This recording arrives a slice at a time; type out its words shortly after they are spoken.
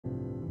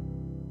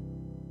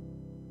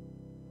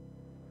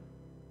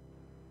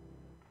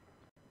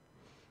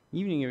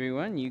Evening,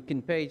 everyone. You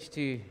can page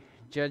to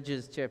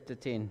Judges chapter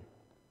 10.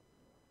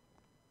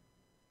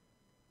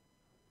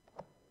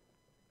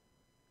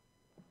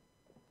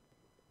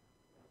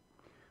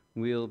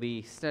 We'll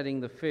be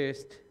studying the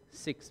first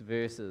 6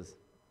 verses.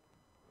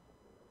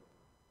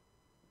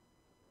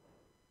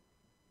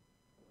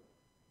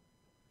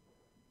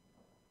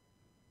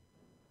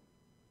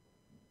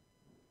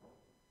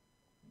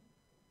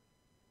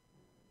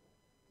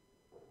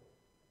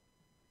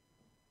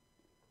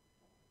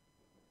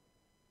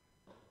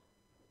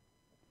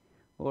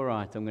 All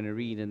right, I'm going to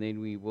read and then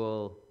we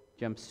will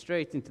jump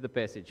straight into the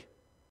passage.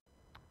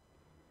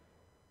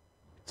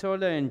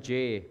 Tola and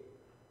Jair.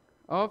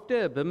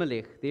 After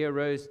Abimelech, there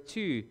arose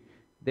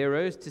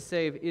to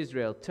save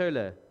Israel,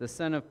 Tola, the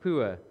son of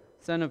Puah,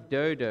 son of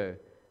Dodo,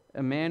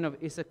 a man of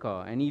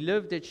Issachar, and he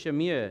lived at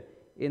Shamir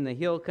in the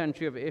hill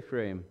country of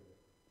Ephraim,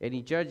 and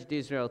he judged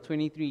Israel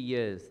 23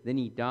 years. Then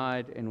he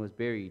died and was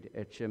buried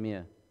at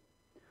Shamir.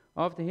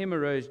 After him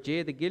arose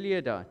Jair the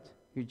Gileadite,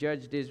 who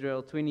judged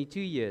Israel 22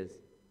 years.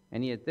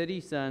 And he had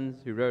 30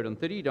 sons who rode on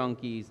 30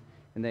 donkeys,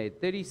 and they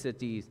had 30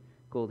 cities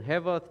called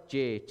Havoth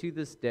Jair to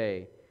this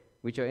day,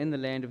 which are in the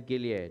land of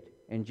Gilead.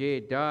 And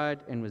Jair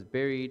died and was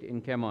buried in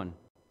Camon.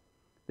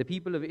 The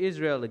people of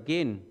Israel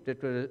again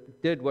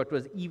did what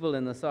was evil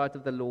in the sight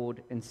of the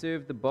Lord, and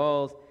served the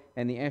Baals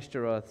and the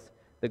Ashtaroths,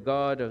 the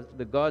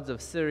gods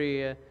of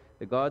Syria,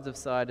 the gods of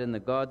Sidon, the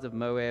gods of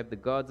Moab, the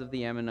gods of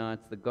the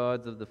Ammonites, the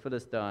gods of the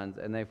Philistines,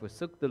 and they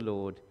forsook the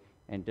Lord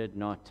and did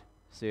not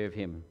serve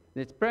him.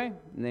 Let's pray,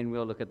 and then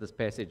we'll look at this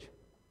passage.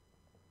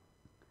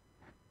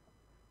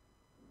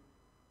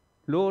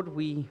 Lord,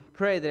 we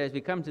pray that as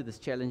we come to this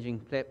challenging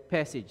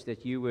passage,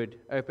 that you would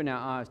open our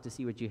eyes to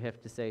see what you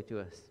have to say to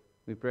us.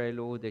 We pray,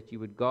 Lord, that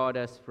you would guard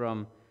us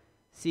from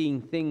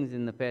seeing things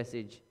in the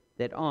passage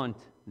that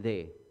aren't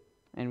there.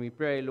 And we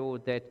pray,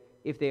 Lord, that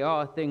if there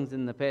are things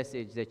in the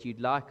passage that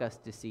you'd like us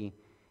to see,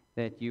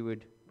 that you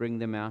would bring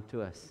them out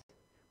to us.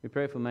 We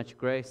pray for much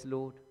grace,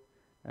 Lord.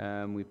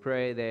 We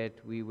pray that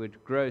we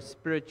would grow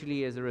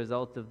spiritually as a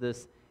result of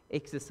this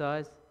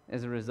exercise,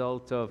 as a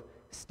result of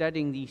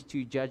studying these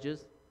 2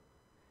 judges,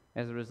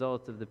 as a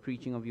result of the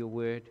preaching of your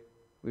word.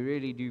 We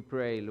really do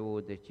pray,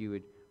 Lord, that you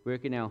would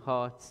work in our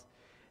hearts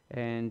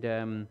and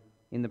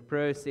in the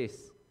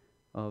process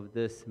of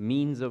this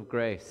means of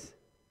grace,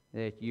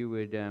 that you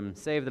would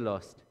save the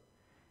lost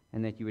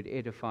and that you would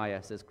edify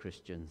us as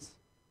Christians.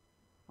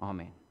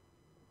 Amen.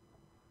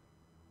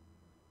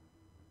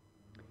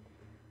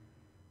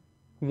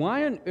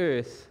 Why on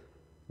earth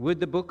would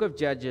the book of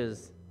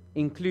Judges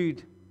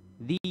include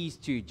these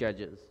 2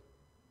 judges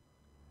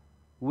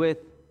with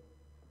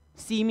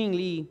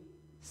seemingly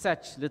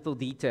such little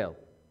detail?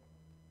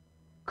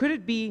 Could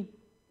it be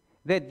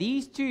that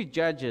these 2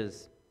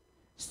 judges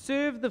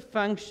serve the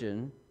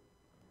function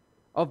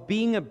of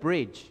being a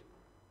bridge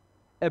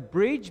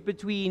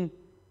between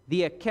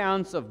the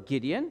accounts of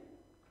Gideon,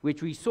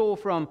 which we saw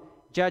from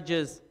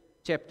Judges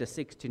chapter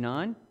 6 to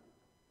 9,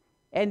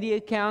 and the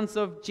accounts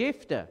of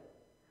Jephthah,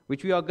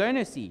 which we are going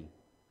to see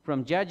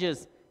from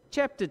Judges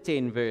chapter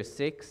 10, verse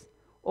 6,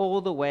 all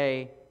the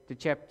way to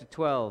chapter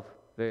 12,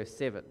 verse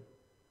 7.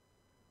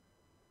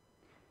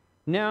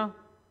 Now,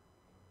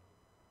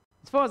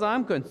 as far as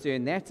I'm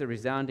concerned, that's a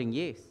resounding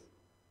yes.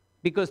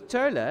 Because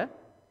Tola,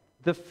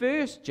 the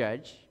first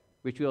judge,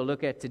 which we'll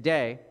look at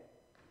today,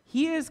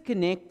 he is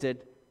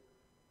connected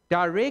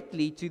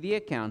directly to the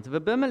account of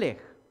Abimelech,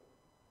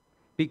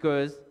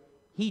 because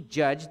he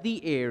judged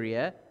the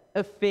area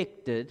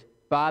affected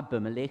by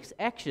Abimelech's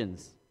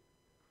actions.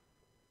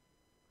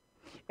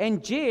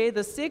 And Jair,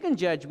 the second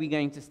judge we're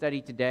going to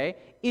study today,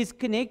 is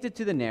connected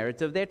to the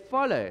narrative that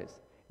follows,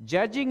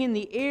 judging in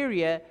the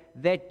area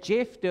that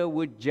Jephthah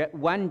would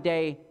one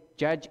day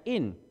judge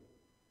in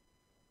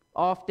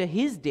after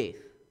his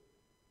death.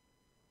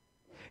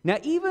 Now,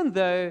 even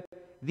though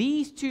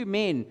these 2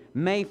 men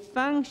may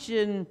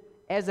function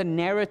as a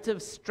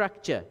narrative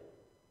structure,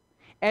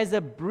 as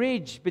a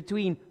bridge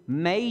between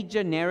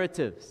major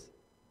narratives,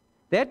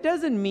 that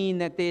doesn't mean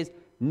that there's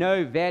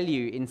no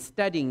value in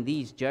studying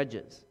these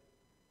judges.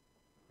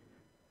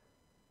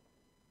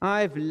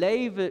 I've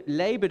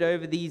labored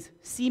over these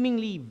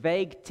seemingly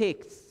vague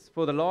texts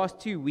for the last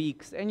 2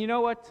 weeks, and you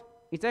know what?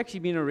 It's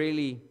actually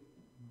been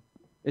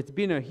it's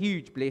been a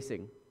huge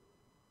blessing.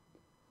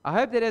 I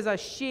hope that as I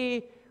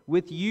share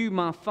with you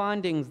my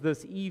findings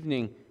this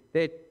evening,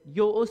 that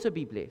you'll also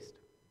be blessed.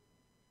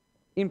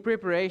 In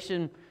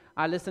preparation,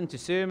 I listened to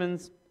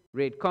sermons,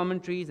 read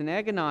commentaries, and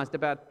agonized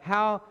about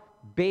how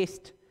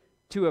best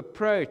to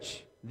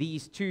approach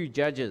these 2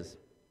 judges.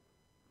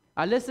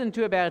 I listened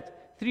to about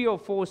 3 or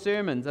 4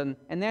 sermons, and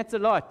that's a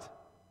lot,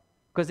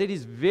 because it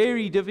is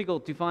very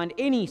difficult to find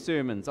any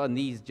sermons on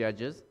these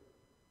judges.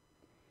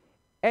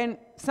 And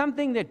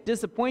something that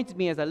disappointed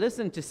me as I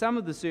listened to some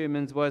of the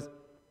sermons was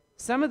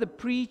some of the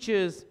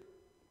preachers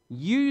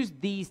used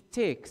these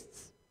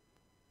texts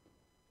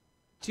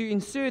to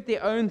insert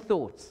their own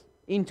thoughts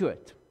into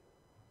it.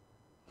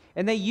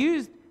 And they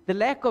used the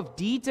lack of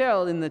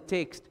detail in the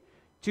text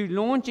to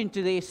launch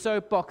into their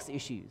soapbox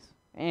issues.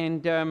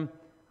 And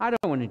I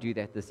don't want to do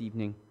that this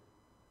evening.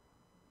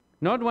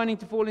 not wanting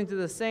to fall into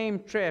the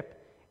same trap,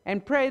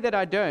 and pray that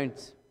I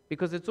don't,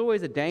 because it's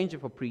always a danger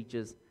for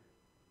preachers,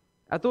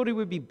 I thought it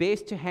would be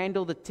best to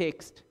handle the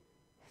text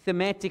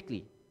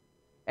thematically,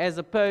 as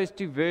opposed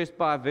to verse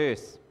by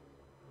verse,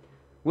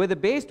 with the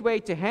best way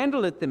to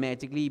handle it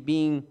thematically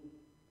being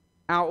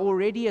our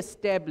already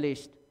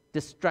established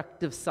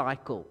destructive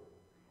cycle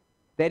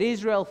that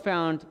Israel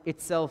found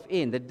itself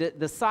in,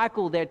 the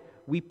cycle that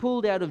we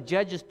pulled out of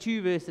Judges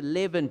 2, verse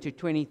 11 to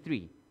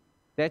 23.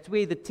 That's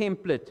where the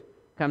template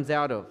comes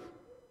out of.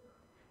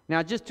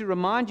 Now, just to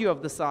remind you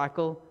of the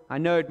cycle, I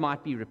know it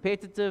might be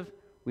repetitive,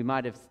 we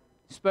might have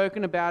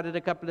spoken about it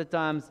a couple of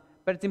times,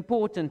 but it's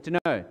important to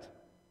note.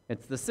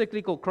 It's the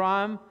cyclical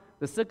crime,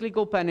 the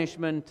cyclical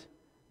punishment,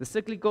 the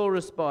cyclical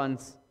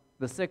response,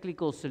 the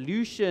cyclical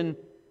solution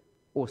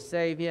or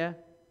savior,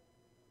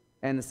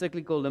 and the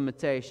cyclical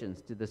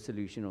limitations to the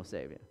solution or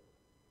savior.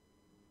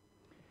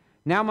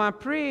 Now, my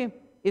prayer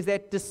is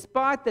that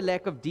despite the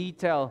lack of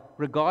detail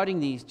regarding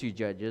these two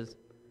judges,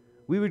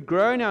 we would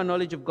grow in our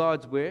knowledge of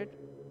God's word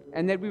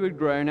and that we would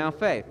grow in our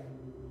faith.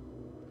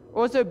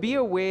 Also, be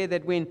aware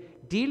that when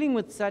dealing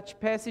with such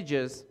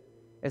passages,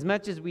 as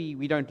much as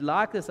we don't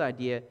like this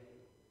idea,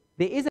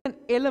 there is an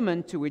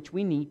element to which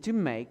we need to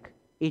make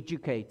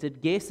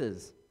educated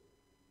guesses.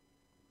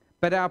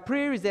 But our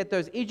prayer is that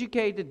those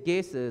educated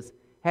guesses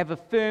have a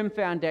firm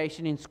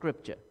foundation in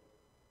Scripture.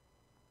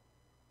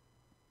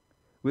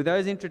 With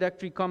those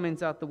introductory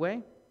comments out the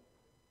way,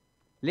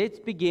 let's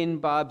begin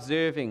by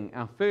observing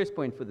our first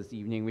point for this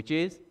evening, which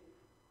is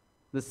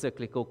the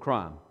cyclical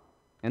crime.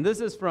 And this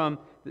is from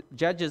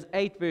Judges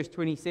 8, verse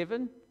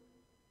 27,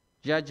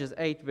 Judges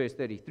 8, verse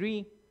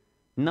 33,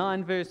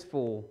 9, verse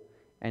 4,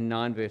 and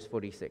 9, verse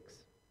 46.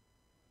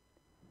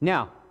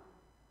 Now,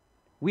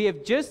 we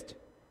have just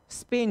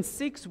spent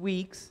 6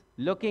 weeks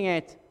looking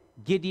at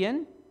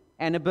Gideon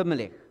and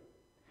Abimelech.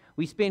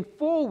 We spent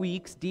 4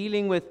 weeks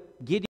dealing with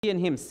Gideon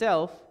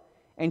himself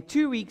and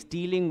 2 weeks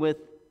dealing with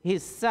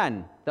his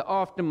son, the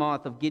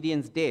aftermath of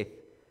Gideon's death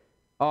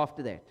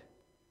after that.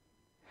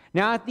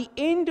 Now, at the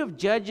end of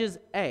Judges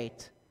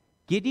 8,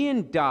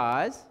 Gideon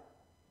dies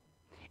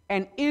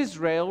and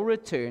Israel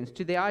returns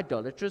to their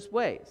idolatrous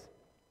ways.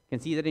 You can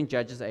see that in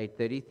Judges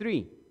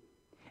 8:33.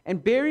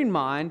 And bear in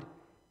mind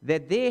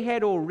that there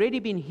had already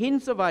been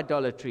hints of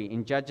idolatry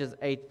in Judges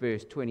 8,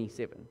 verse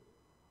 27.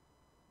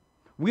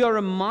 We are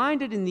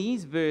reminded in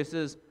these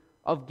verses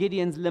of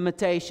Gideon's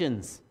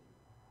limitations.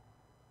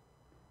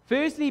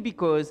 Firstly,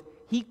 because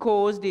he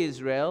caused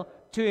Israel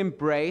to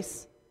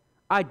embrace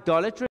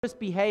idolatrous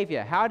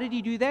behavior. How did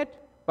he do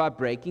that? By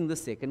breaking the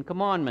second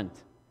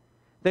commandment.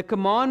 The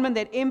commandment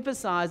that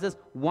emphasizes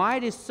why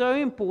it is so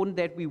important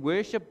that we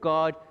worship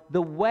God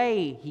the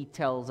way He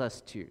tells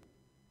us to.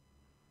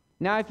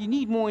 Now, if you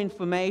need more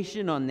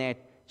information on that,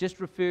 just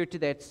refer to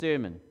that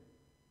sermon.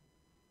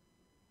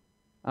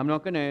 I'm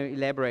not going to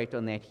elaborate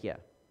on that here.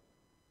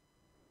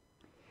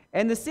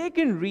 And the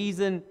second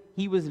reason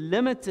he was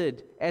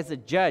limited as a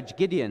judge,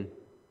 Gideon,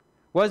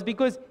 was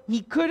because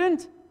he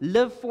couldn't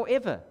live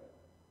forever,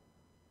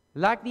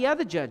 like the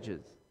other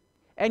judges,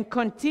 and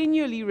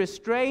continually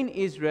restrain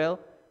Israel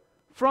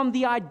from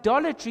the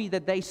idolatry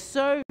that they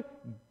so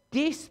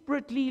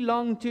desperately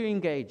long to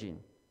engage in,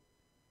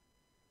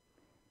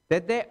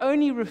 that they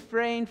only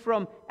refrain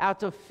from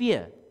out of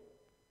fear.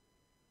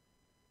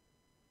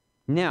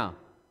 Now,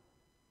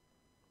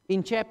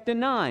 in chapter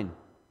 9,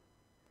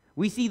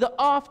 we see the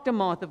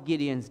aftermath of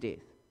Gideon's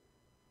death,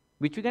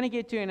 which we're going to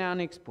get to in our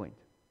next point.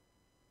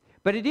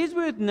 But it is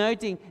worth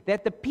noting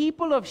that the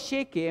people of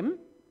Shechem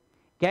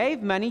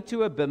gave money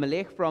to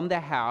Abimelech from the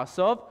house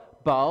of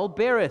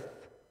Baal-berith.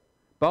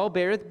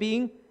 Baal-berith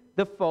being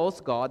the false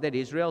god that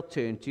Israel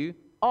turned to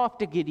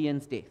after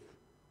Gideon's death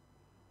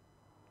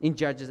in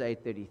Judges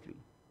 8:33.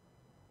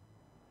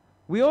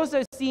 We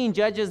also see in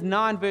Judges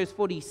 9 verse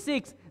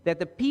 46 that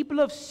the people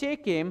of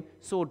Shechem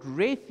sought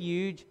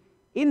refuge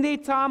in their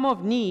time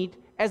of need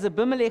as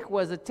Abimelech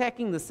was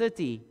attacking the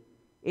city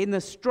in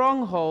the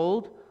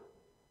stronghold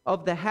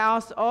of the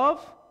house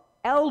of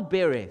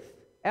El-berith.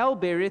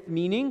 El-berith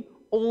meaning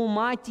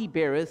Almighty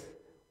berith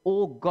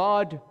or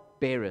God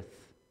berith.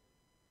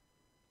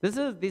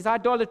 There's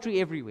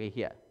idolatry everywhere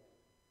here.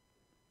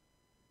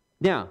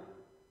 Now,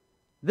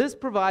 this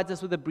provides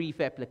us with a brief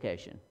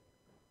application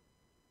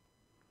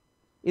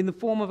in the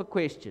form of a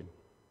question.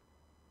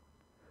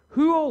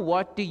 Who or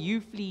what do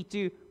you flee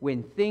to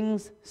when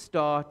things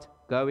start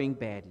going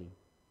badly?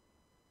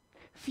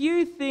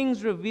 Few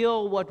things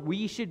reveal what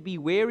we should be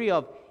wary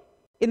of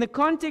in the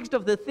context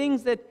of the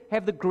things that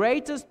have the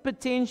greatest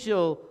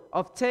potential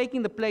of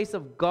taking the place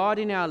of God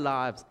in our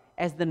lives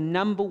as the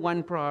number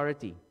one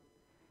priority.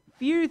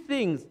 Few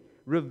things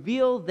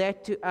reveal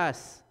that to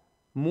us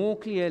more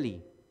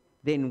clearly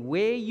than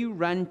where you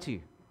run to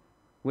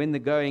when the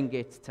going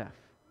gets tough.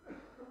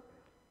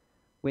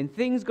 When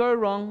things go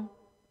wrong,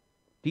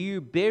 do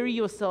you bury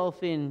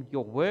yourself in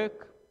your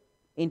work,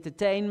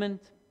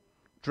 entertainment,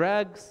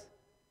 drugs,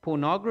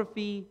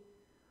 pornography,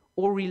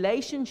 or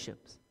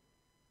relationships?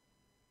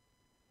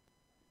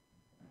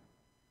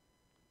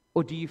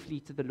 Or do you flee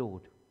to the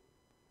Lord?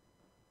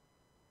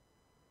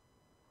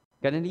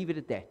 Going to leave it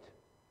at that.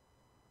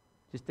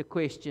 Just a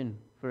question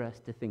for us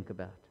to think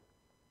about.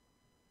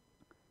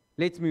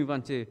 Let's move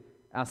on to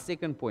our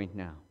second point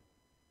now.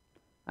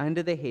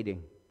 Under the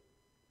heading,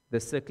 the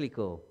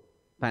cyclical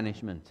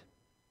punishment.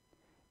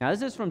 Now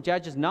this is from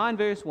Judges 9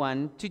 verse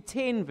 1 to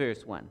 10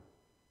 verse 1.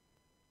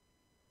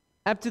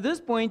 Up to this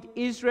point,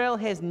 Israel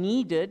has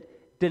needed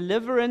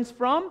deliverance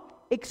from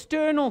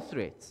external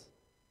threats.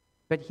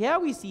 But here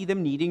we see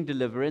them needing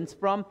deliverance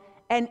from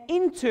an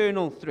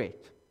internal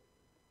threat.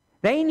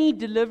 They need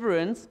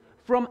deliverance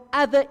from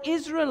other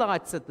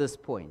Israelites at this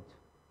point.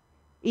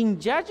 In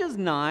Judges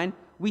 9,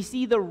 we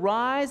see the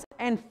rise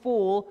and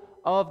fall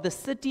of the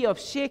city of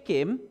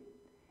Shechem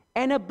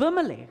and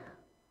Abimelech.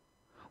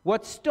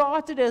 What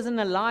started as an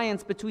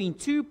alliance between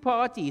two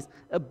parties,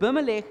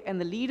 Abimelech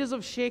and the leaders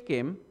of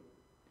Shechem,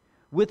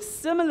 with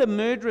similar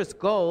murderous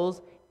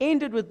goals,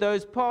 ended with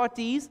those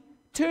parties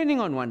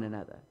turning on one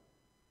another.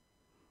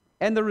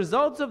 And the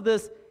results of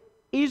this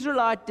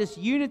Israelite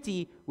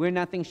disunity were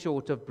nothing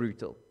short of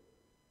brutal.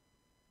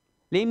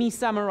 Let me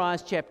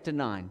summarize chapter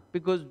 9,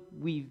 because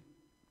we've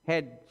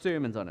had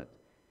sermons on it.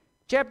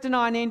 Chapter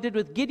 9 ended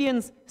with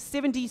Gideon's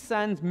 70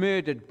 sons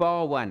murdered,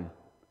 bar one.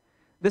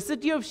 The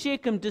city of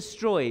Shechem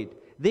destroyed.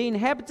 The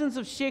inhabitants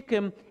of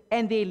Shechem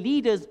and their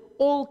leaders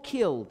all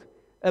killed.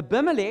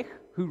 Abimelech,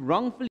 who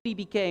wrongfully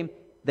became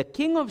the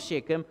king of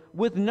Shechem,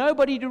 with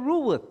nobody to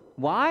rule with.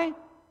 Why?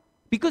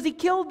 Because he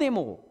killed them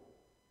all.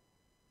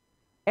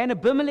 And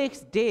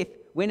Abimelech's death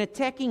when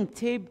attacking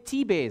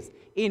Thebez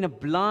in a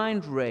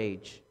blind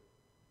rage.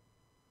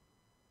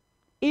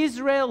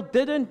 Israel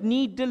didn't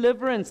need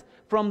deliverance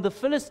from the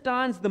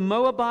Philistines, the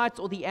Moabites,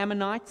 or the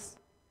Ammonites.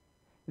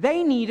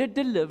 They needed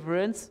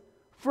deliverance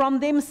from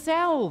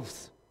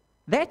themselves.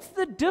 That's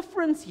the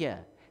difference here.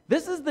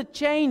 This is the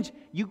change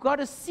you got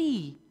to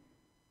see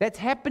that's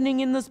happening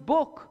in this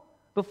book.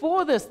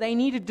 Before this, they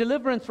needed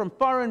deliverance from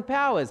foreign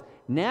powers.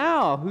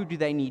 Now, who do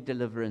they need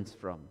deliverance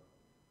from?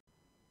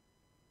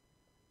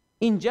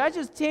 In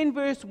Judges 10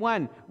 verse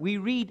 1, we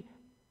read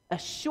a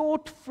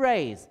short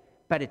phrase,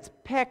 but it's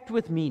packed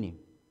with meaning.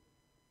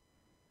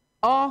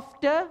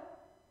 After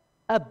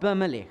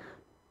Abimelech.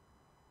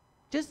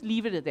 Just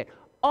leave it at that.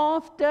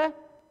 After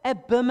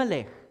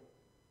Abimelech.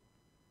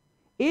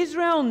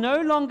 Israel no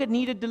longer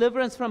needed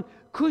deliverance from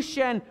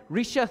Cushan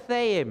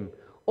Rishathaim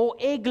or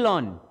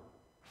Eglon,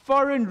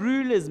 foreign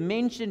rulers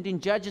mentioned in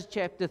Judges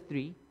chapter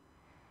 3.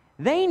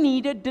 They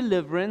needed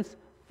deliverance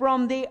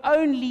from their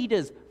own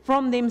leaders,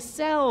 from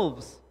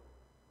themselves.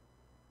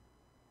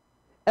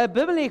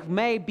 Abimelech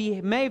may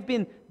have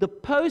been the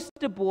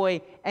poster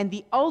boy and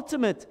the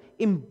ultimate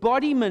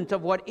embodiment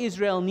of what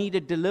Israel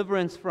needed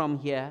deliverance from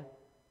here.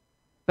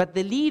 But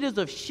the leaders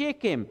of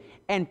Shechem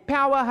and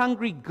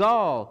power-hungry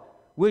Gaal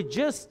were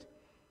just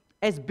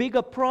as big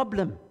a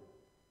problem.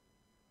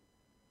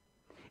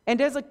 And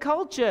as a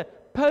culture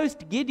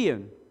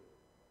post-Gideon,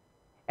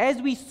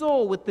 as we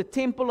saw with the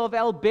temple of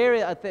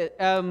El-Berith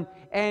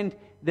and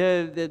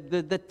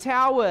the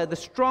tower, the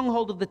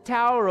stronghold of the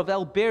tower of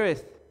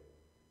El-Berith,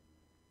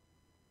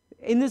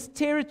 in this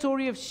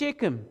territory of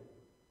Shechem,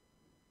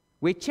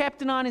 where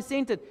chapter 9 is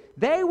centered,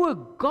 they were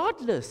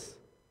godless.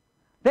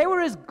 They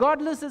were as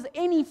godless as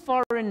any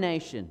foreign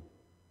nation.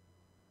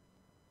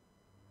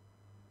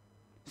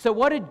 So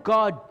what did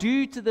God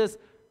do to this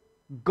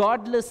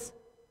godless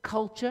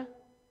culture?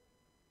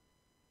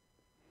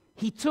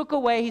 He took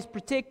away his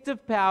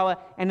protective power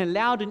and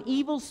allowed an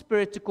evil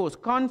spirit to cause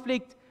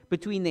conflict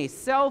between their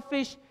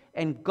selfish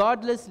and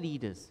godless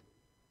leaders.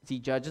 See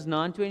Judges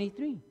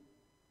 9:23.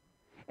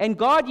 And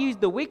God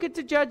used the wicked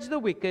to judge the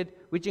wicked,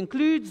 which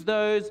includes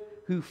those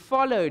who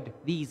followed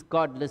these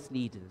godless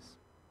leaders.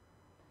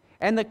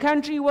 And the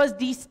country was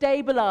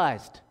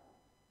destabilized.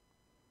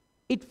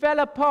 It fell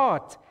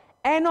apart.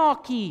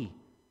 Anarchy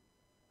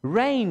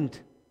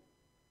reigned.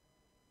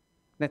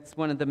 That's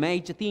one of the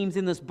major themes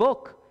in this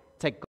book.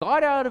 Take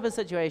God out of a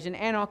situation,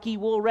 anarchy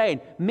will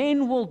reign.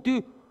 Men will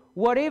do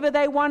whatever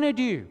they want to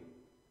do.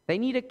 They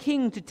need a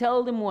king to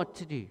tell them what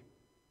to do.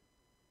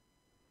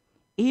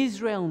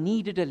 Israel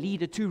needed a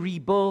leader to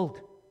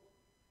rebuild.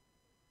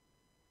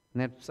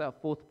 And that's our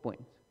fourth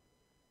point.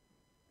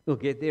 We'll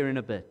get there in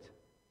a bit.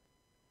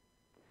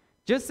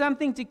 Just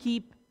something to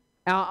keep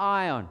our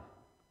eye on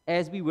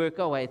as we work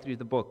our way through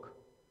the book.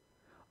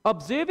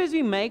 Observe as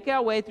we make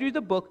our way through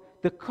the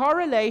book the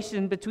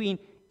correlation between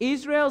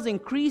Israel's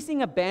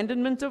increasing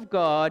abandonment of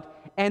God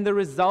and the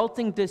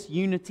resulting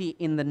disunity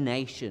in the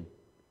nation.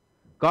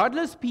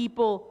 Godless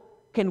people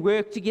can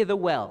work together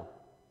well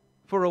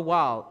for a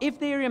while if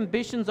their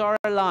ambitions are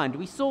aligned.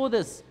 We saw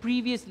this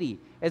previously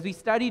as we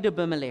studied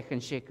Abimelech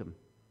and Shechem.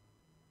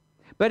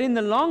 But in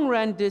the long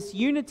run,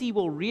 disunity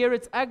will rear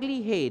its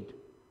ugly head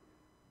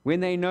when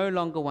they no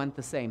longer want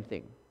the same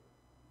thing.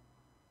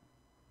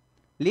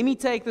 Let me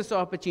take this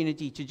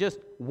opportunity to just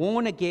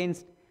warn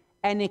against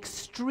an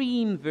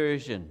extreme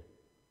version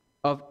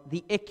of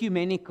the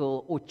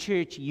ecumenical or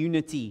church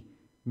unity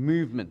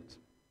movement.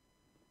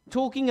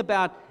 Talking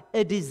about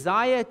a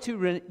desire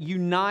to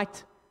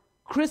unite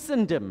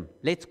Christendom,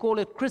 let's call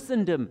it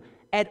Christendom,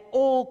 at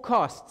all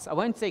costs. I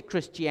won't say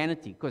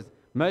Christianity, because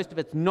most of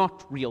it's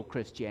not real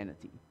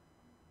Christianity.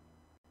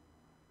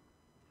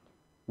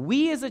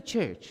 We as a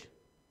church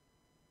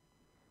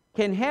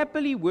can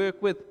happily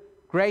work with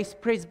Grace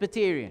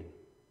Presbyterian,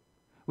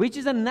 which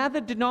is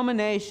another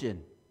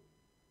denomination.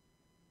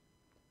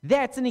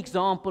 That's an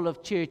example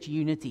of church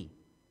unity.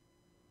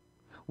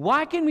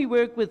 Why can we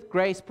work with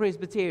Grace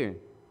Presbyterian?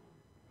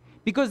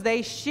 Because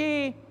they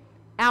share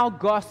our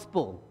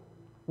gospel.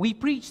 We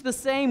preach the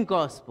same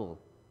gospel.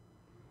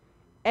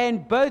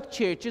 And both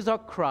churches are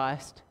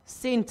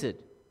Christ-centered.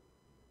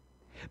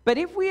 But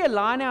if we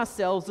align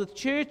ourselves with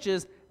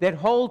churches that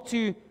hold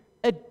to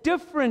a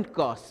different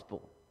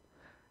gospel,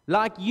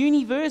 like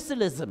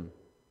universalism,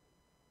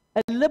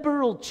 a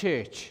liberal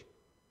church,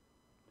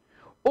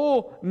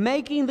 or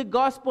making the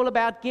gospel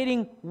about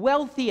getting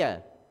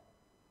wealthier,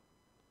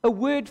 a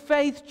word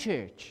faith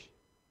church,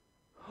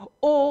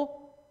 or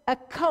a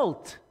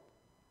cult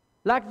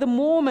like the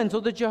Mormons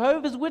or the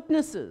Jehovah's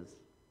Witnesses,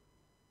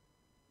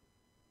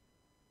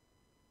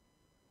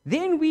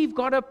 then we've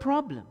got a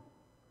problem.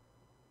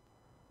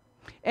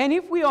 And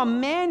if we are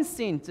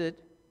man-centered,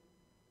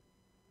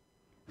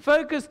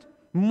 focused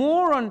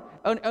more and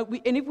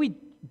if we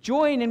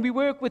join and we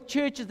work with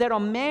churches that are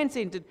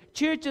man-centered,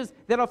 churches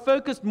that are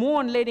focused more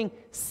on letting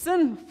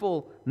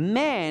sinful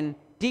man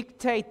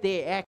dictate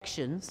their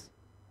actions,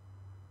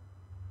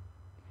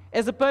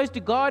 as opposed to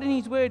God and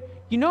His Word,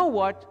 you know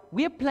what?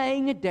 We're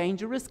playing a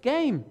dangerous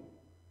game.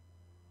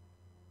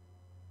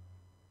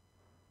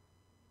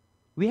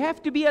 We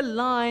have to be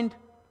aligned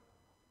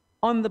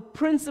on the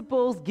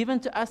principles given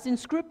to us in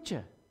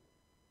Scripture.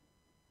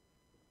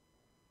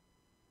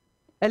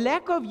 A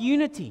lack of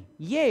unity,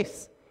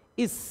 yes,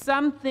 is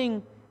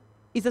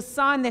a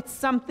sign that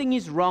something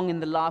is wrong in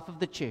the life of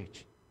the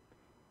church.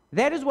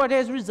 That is what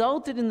has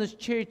resulted in this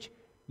church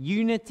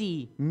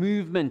unity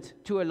movement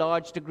to a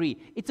large degree.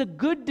 It's a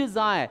good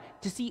desire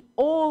to see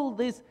all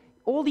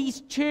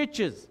these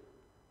churches,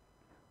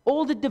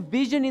 all the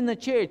division in the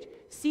church,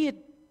 see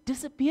it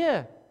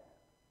disappear.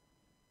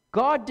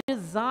 God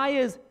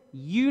desires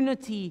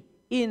unity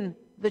in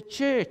the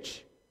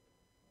church.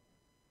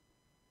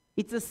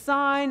 It's a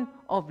sign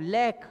of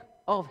lack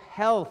of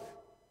health.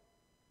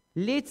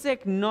 Let's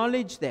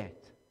acknowledge that.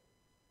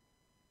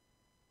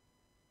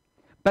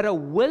 But a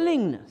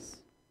willingness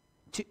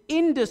to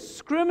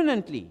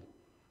indiscriminately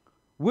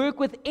work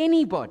with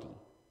anybody,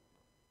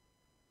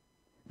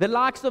 the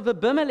likes of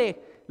Abimelech,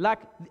 like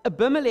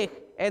Abimelech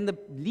and the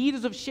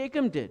leaders of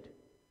Shechem did,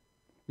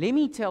 let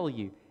me tell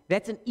you,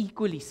 that's an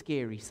equally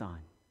scary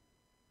sign.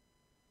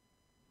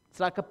 It's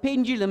like a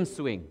pendulum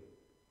swing.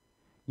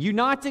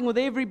 Uniting with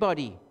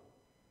everybody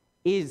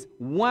is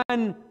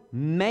one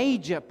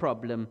major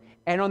problem,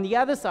 and on the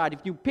other side, if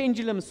you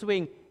pendulum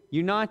swing,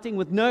 uniting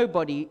with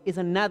nobody is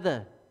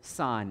another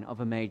sign of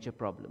a major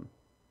problem.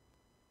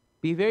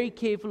 Be very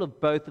careful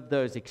of both of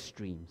those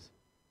extremes.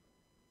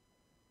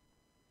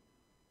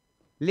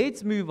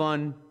 Let's move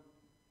on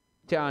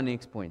to our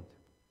next point.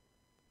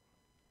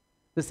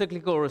 The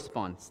cyclical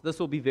response. This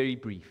will be very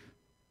brief.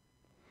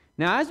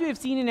 Now, as we have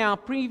seen in our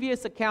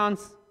previous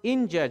accounts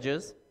in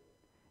Judges,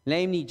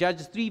 namely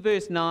Judges 3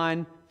 verse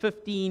 9,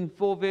 15,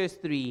 4 verse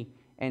 3,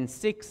 and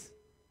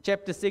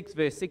chapter 6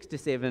 verse 6 to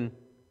 7,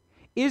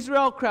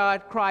 Israel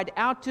cried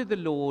out to the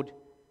Lord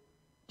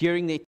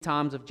during their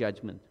times of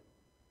judgment.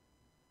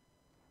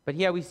 But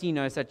here we see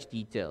no such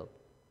detail.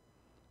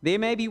 There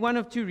may be one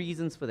of two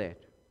reasons for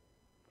that.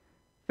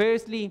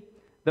 Firstly,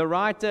 the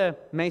writer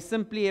may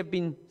simply have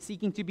been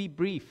seeking to be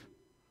brief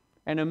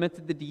and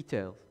omitted the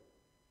details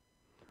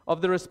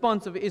of the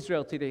response of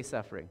Israel to their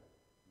suffering.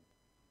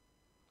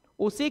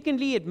 Or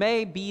secondly, it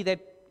may be that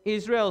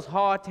Israel's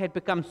heart had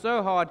become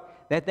so hard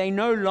that they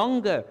no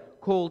longer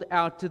called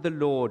out to the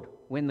Lord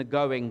when the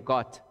going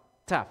got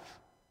tough.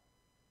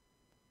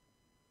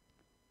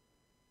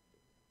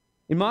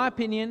 In my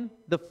opinion,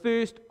 the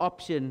first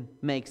option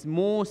makes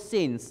more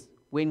sense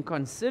when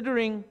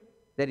considering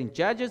that in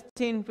Judges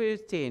 10 verse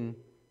 10,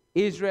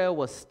 Israel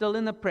was still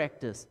in the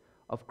practice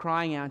of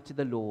crying out to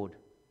the Lord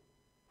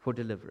for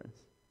deliverance.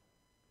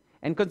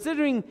 And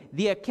considering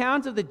the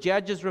account of the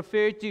judges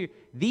referred to,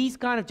 these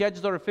kind of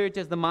judges are referred to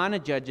as the minor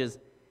judges,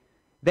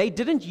 they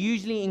didn't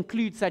usually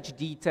include such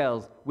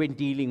details when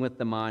dealing with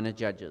the minor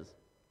judges.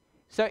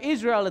 So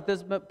Israel at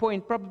this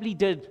point probably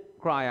did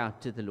cry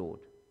out to the Lord.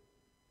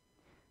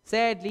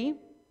 Sadly,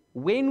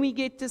 when we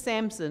get to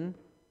Samson,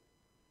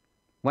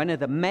 one of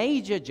the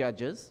major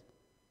judges,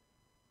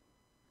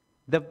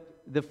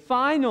 the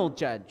final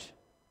judge,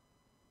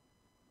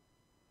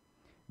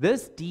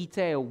 this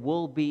detail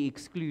will be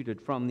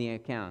excluded from the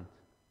account.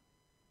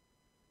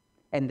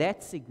 And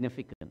that's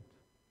significant.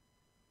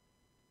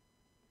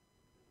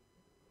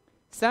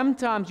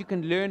 Sometimes you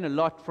can learn a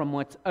lot from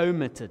what's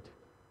omitted.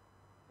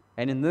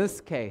 And in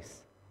this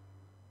case,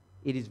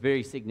 it is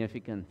very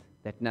significant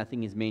that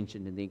nothing is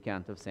mentioned in the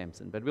account of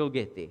Samson. But we'll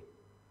get there.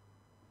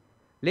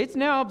 Let's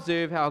now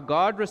observe how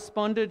God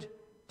responded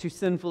to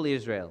sinful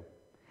Israel.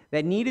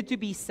 They needed to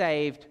be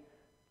saved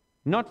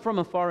not from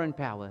a foreign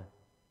power,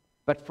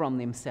 but from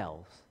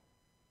themselves.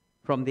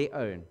 from their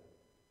own.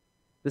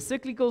 The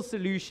cyclical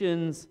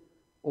solutions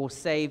or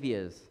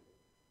saviors.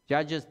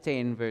 Judges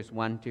 10, verse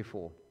 1 to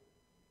 4.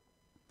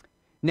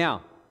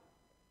 Now,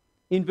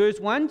 in verse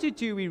 1 to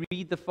 2, we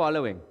read the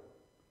following.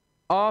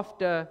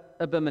 After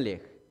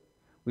Abimelech.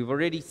 We've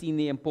already seen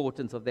the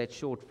importance of that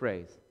short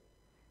phrase.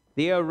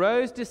 There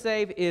arose to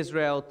save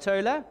Israel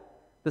Tola,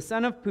 the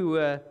son of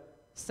Puah,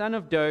 son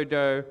of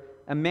Dodo,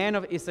 a man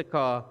of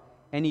Issachar,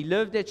 and he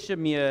lived at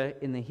Shamir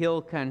in the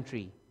hill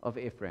country of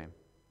Ephraim.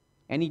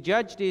 And he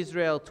judged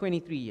Israel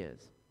 23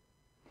 years.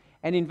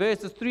 And in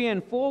verses 3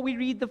 and 4, we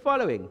read the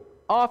following.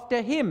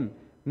 After him,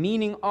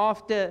 meaning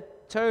after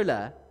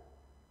Tola,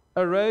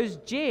 arose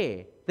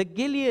Jair, the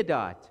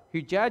Gileadite,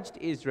 who judged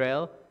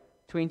Israel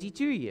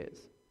 22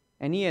 years.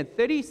 And he had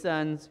 30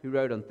 sons who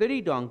rode on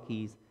 30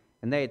 donkeys,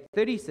 and they had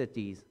 30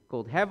 cities,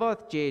 called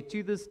Havoth-Jair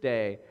to this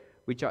day,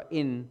 which are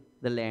in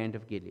the land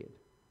of Gilead.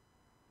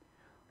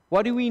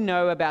 What do we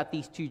know about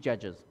these two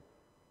judges?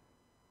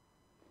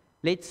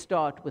 Let's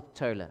start with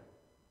Tola.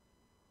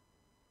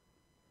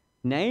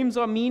 Names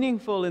are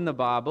meaningful in the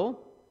Bible,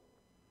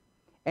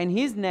 and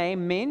his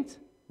name meant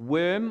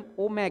worm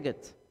or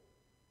maggot.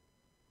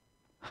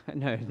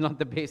 No, it's not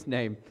the best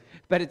name,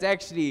 but it's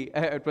actually,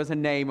 it was a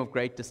name of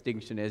great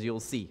distinction, as you'll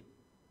see.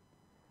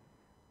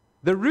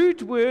 The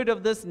root word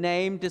of this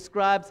name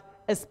describes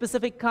a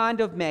specific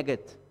kind of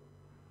maggot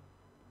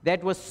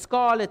that was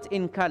scarlet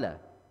in color.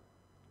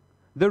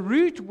 The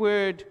root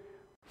word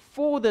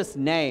for this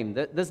name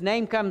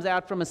comes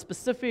out from a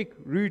specific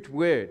root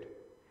word.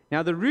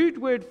 Now, the root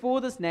word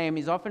for this name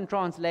is often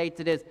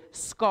translated as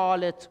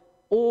scarlet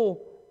or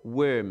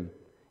worm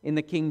in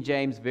the King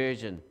James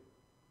Version.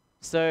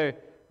 So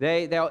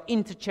they are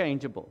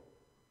interchangeable,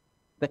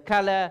 the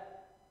color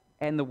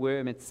and the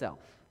worm itself.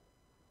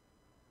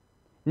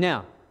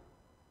 Now,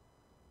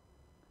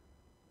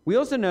 we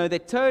also know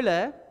that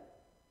Tola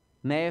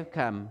may have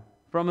come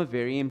from a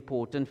very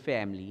important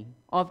family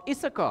of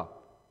Issachar.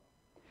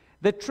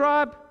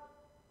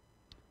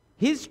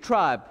 His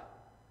tribe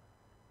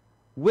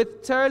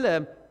with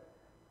Tola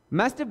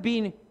must have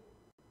been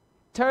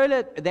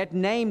Tola, that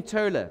name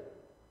Tola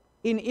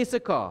in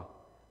Issachar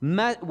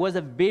was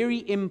a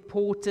very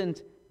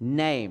important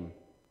name.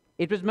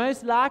 It was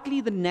most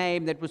likely the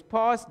name that was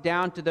passed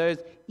down to those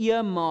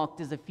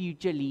earmarked as a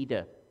future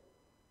leader.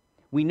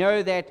 We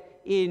know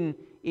that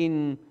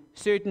in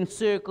certain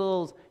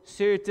circles,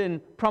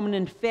 certain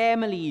prominent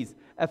families,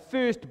 a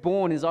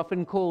firstborn is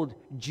often called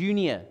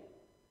junior.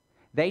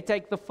 They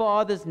take the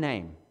father's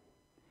name.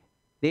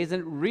 There's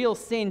a real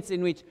sense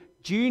in which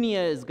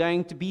junior is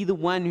going to be the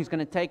one who's going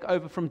to take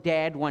over from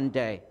dad one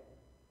day.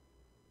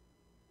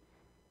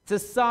 It's a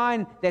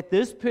sign that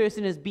this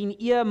person has been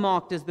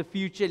earmarked as the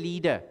future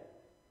leader.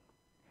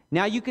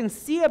 Now you can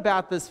see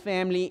about this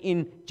family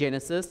in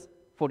Genesis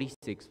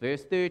 46,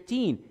 verse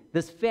 13.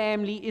 This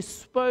family is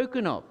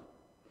spoken of.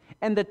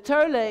 And the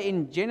Tola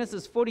in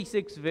Genesis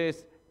 46,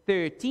 verse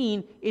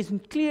 13 is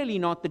clearly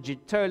not the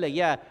Tola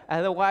here.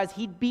 Otherwise,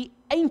 he'd be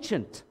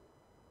ancient.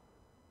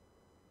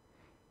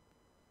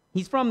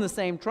 He's from the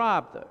same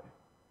tribe, though.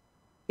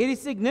 It is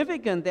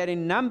significant that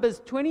in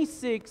Numbers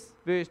 26,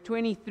 verse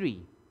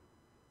 23,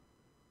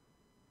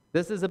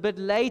 this is a bit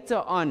later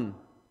on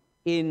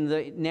in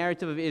the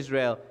narrative of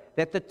Israel,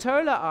 that the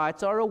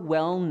Tolaites are a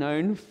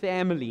well-known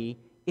family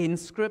in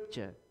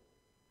Scripture.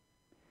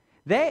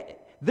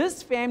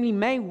 This family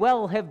may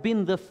well have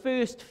been the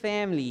first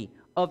family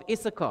of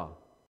Issachar.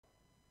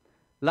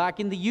 Like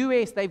in the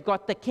U.S., they've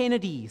got the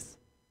Kennedys.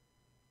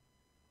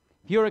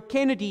 If you're a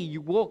Kennedy, you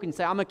walk and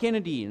say, I'm a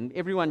Kennedy, and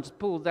everyone just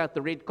pulls out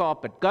the red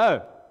carpet.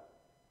 Go!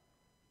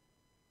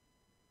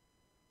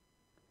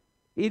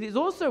 It is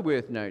also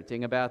worth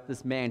noting about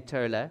this man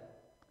Tola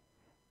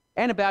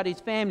and about his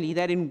family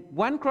that in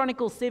 1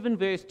 Chronicles 7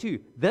 verse 2,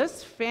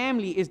 this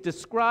family is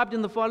described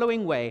in the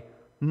following way: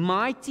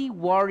 mighty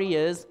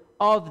warriors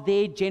of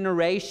their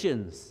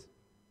generations.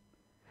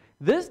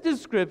 This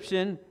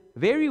description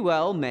very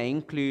well may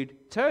include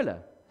Tola,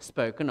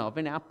 spoken of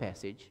in our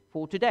passage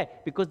for today,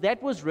 because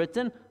that was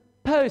written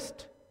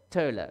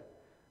post-Tola.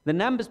 The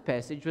Numbers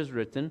passage was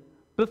written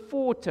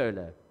before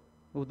Tola,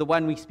 or the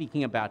one we're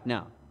speaking about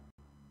now.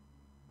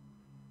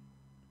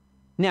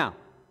 Now,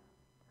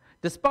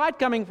 despite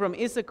coming from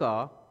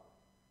Issachar,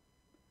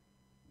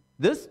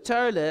 this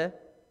Tola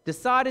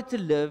decided to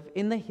live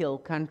in the hill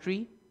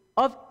country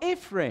of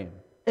Ephraim,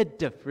 a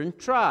different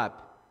tribe.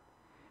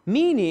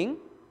 Meaning,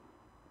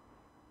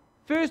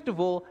 first of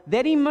all,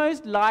 that he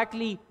most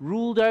likely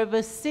ruled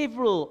over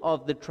several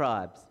of the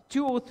tribes,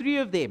 2 or 3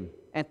 of them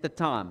at the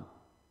time,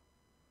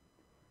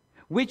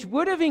 which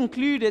would have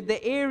included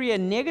the area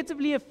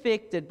negatively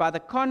affected by the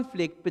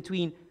conflict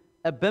between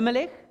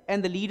Abimelech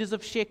and the leaders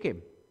of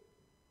Shechem.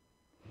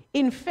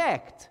 In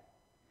fact,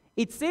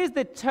 it says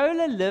that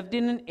Tola lived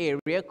in an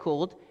area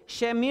called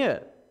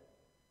Shamir,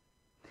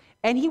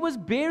 and he was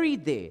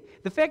buried there.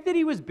 The fact that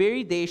he was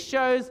buried there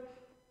shows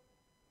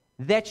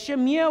that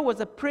Shamir was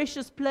a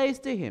precious place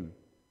to him,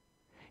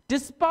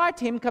 despite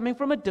him coming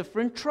from a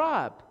different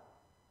tribe.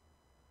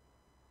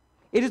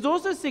 It is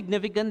also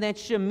significant that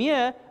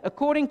Shamir,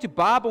 according to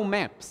Bible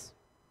maps,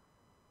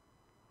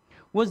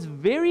 was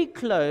very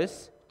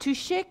close to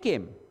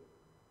Shechem,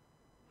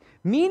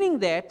 meaning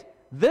that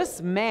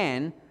this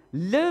man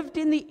lived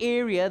in the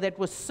area that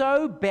was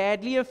so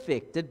badly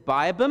affected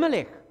by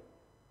Abimelech,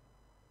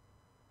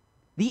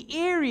 the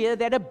area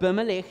that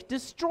Abimelech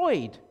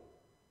destroyed.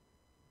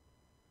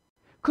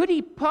 Could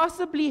he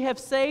possibly have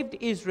saved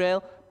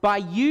Israel by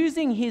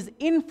using his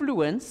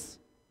influence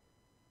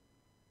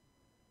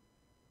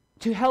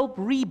to help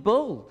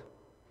rebuild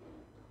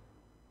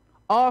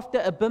after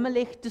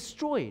Abimelech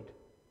destroyed?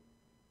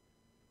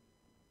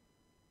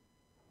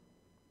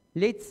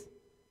 Let's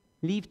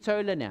leave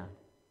Tola now.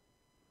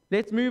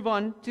 Let's move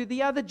on to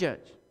the other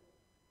judge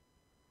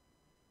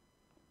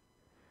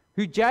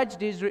who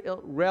judged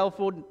Israel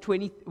for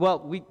 20,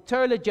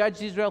 Tola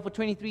judged Israel for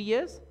 23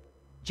 years.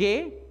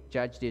 Jair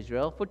judged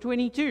Israel for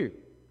 22.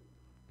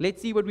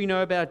 Let's see what we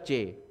know about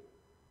Jair.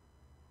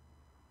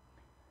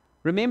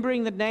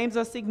 Remembering that names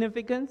are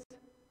significant,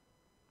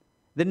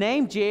 the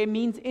name Jair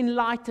means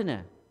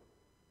enlightener.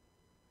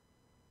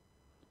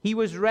 He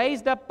was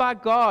raised up by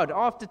God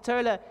after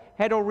Tola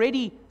had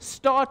already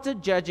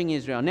started judging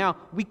Israel. Now,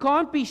 we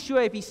can't be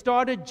sure if he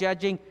started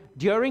judging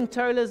during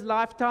Tola's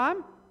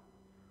lifetime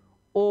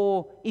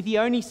or if he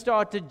only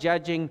started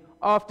judging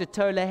after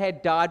Tola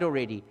had died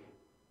already.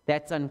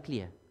 That's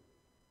unclear.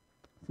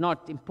 It's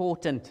not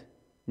important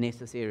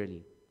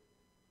necessarily.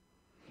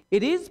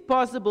 It is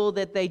possible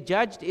that they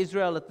judged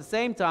Israel at the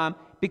same time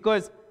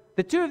because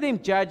the two of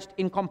them judged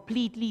in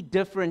completely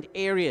different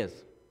areas.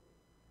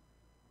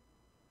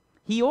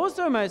 He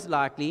also most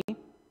likely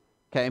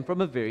came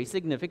from a very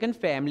significant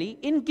family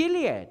in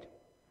Gilead,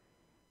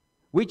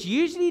 which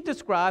usually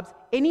describes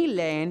any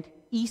land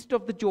east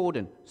of the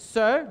Jordan.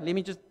 So, let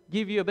me just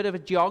give you a bit of a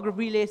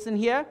geography lesson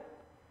here.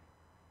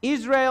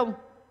 Israel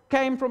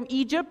came from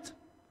Egypt.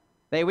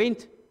 They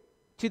went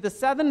to the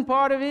southern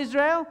part of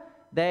Israel.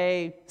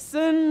 They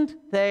sinned.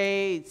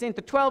 They sent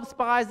the 12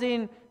 spies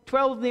in.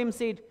 12 of them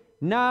said,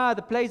 "Nah,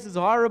 the place is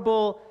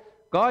horrible."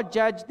 God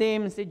judged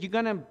them and said, "You're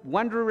going to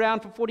wander around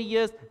for 40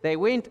 years. They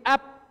went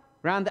up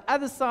around the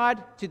other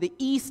side to the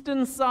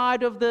eastern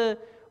side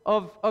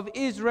of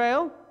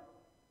Israel.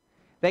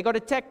 They got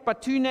attacked by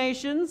two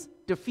nations,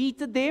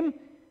 defeated them.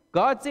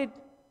 God said,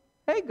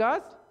 "Hey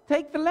guys,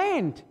 take the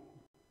land.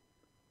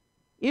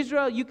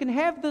 Israel, you can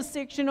have this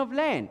section of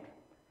land."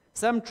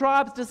 Some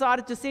tribes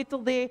decided to settle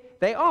there.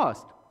 They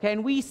asked,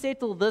 "Can we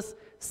settle this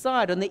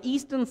side on the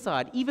eastern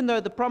side, even though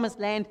the promised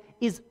land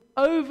is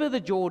over the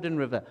Jordan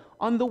River,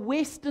 on the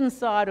western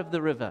side of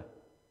the river?"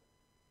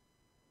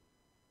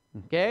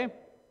 Okay?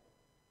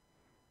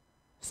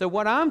 So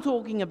what I'm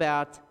talking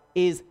about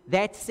is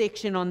that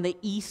section on the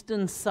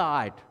eastern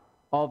side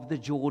of the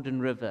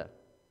Jordan River.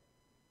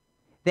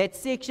 That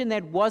section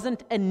that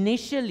wasn't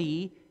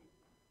initially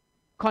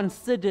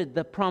considered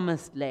the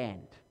promised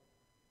land.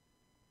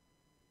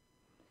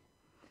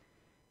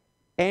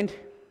 And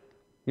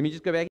let me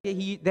just go back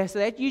here. So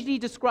that usually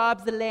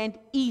describes the land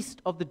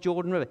east of the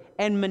Jordan River.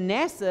 And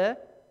Manasseh,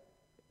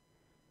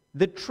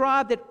 the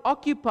tribe that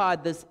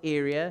occupied this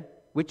area,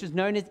 which is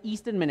known as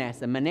Eastern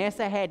Manasseh.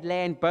 Manasseh had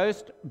land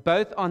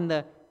both on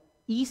the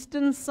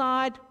eastern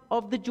side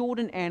of the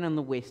Jordan and on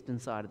the western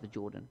side of the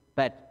Jordan.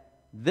 But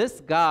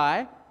this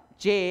guy,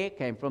 Jair,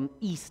 came from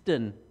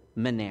Eastern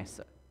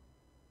Manasseh.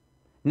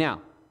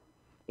 Now,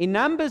 in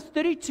Numbers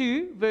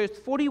 32, verse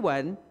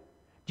 41,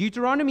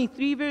 Deuteronomy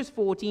 3, verse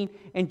 14,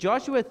 and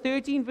Joshua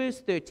 13, verse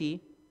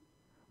 30,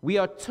 we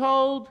are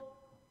told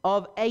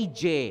of a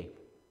Jair,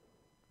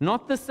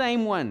 not the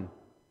same one.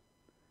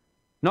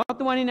 Not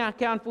the one in our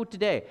account for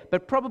today,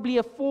 but probably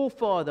a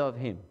forefather of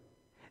him,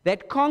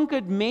 that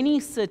conquered many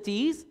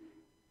cities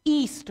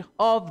east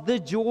of the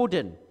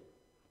Jordan.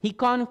 He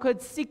conquered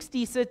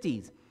 60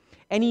 cities,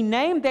 and he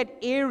named that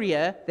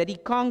area that he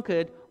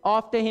conquered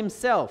after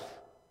himself.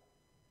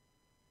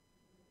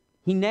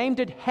 He named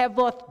it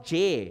Havoth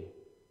Jair.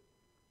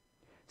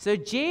 So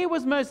Jair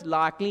was most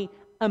likely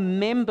a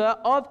member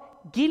of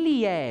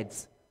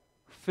Gilead's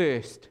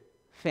first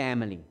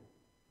family.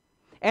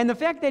 And the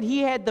fact that he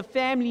had the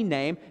family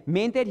name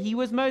meant that he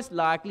was most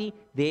likely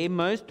their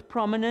most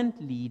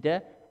prominent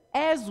leader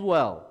as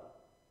well.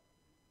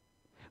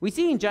 We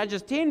see in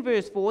Judges 10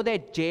 verse 4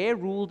 that Jair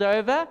ruled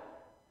over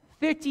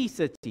 30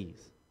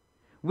 cities,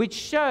 which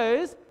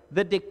shows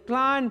the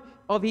decline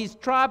of his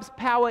tribe's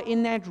power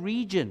in that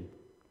region.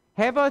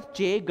 Havoth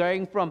Jair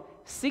going from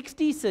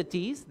 60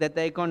 cities that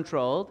they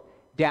controlled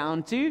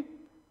down to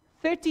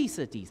 30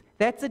 cities.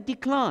 That's a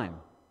decline.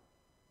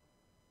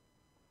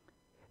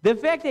 The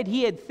fact that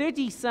he had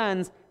 30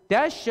 sons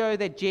does show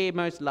that Jair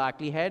most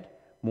likely had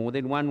more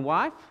than one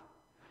wife,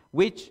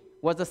 which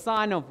was a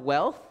sign of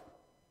wealth,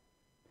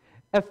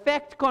 a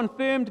fact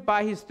confirmed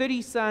by his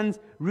 30 sons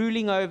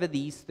ruling over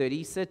these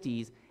 30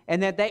 cities,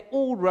 and that they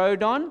all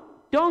rode on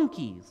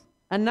donkeys,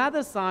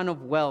 another sign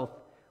of wealth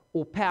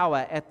or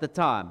power at the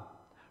time.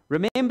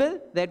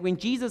 Remember that when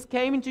Jesus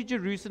came into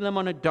Jerusalem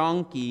on a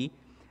donkey,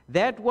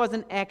 that was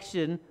an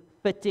action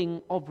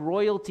fitting of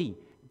royalty.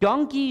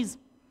 Donkeys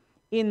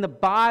in the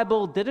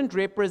Bible didn't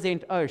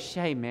represent, oh,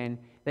 shame, man,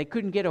 they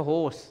couldn't get a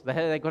horse,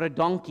 they got a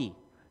donkey.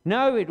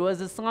 No, it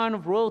was a sign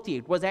of royalty.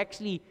 It was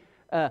actually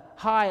a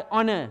high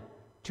honor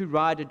to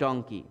ride a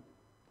donkey.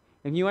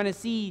 If you want to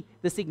see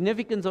the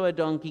significance of a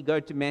donkey, go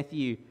to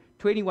Matthew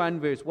 21,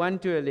 verse 1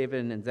 to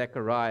 11, and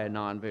Zechariah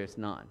 9, verse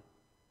 9.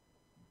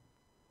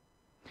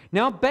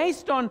 Now,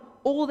 based on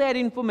all that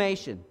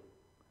information,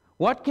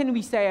 what can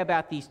we say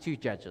about these two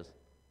judges?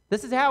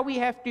 This is how we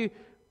have to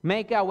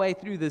make our way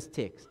through this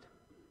text.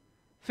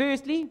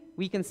 Firstly,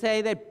 we can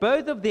say that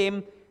both of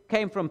them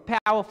came from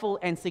powerful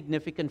and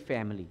significant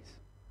families,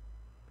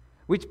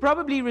 which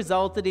probably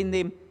resulted in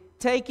them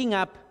taking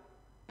up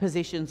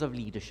positions of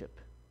leadership.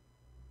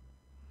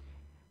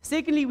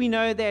 Secondly, we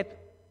know that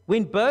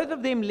when both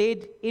of them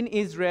led in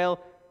Israel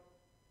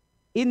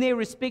in their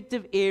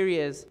respective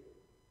areas,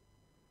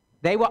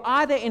 they were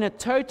either in a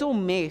total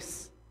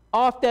mess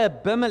after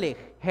Abimelech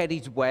had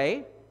his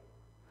way,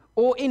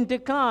 or in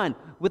decline,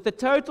 with the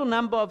total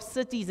number of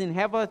cities in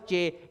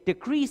Havoth-Jair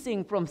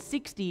decreasing from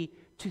 60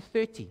 to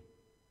 30.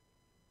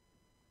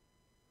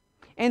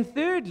 And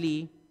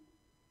thirdly,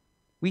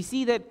 we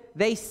see that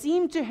they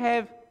seem to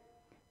have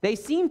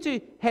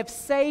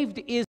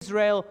saved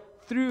Israel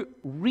through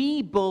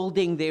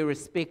rebuilding their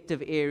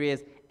respective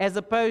areas as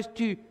opposed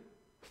to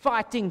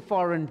fighting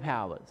foreign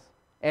powers.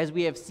 As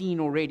we have seen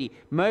already,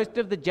 most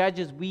of the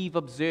judges we've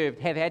observed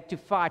have had to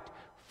fight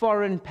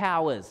foreign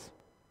powers.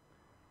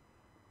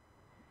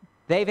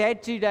 They've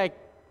had to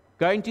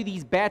go into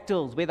these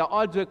battles where the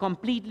odds were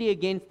completely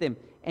against them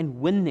and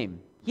win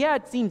them. Here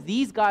it seems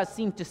these guys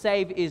seem to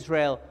save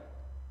Israel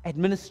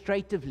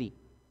administratively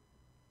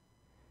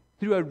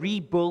through a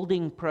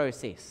rebuilding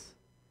process,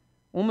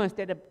 almost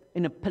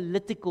in a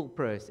political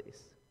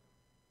process.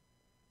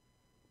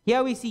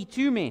 Here we see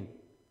two men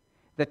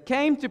that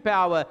came to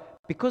power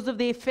because of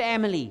their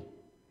family,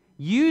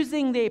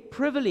 using their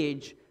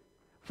privilege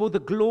for the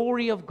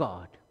glory of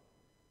God.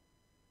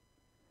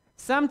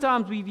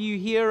 Sometimes we view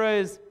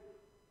heroes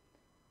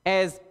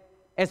as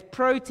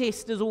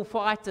protesters or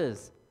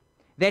fighters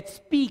that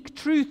speak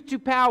truth to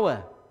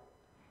power,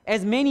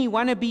 as many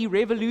wannabe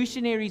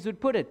revolutionaries would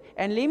put it.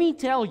 And let me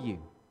tell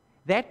you,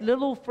 that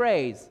little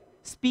phrase,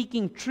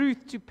 speaking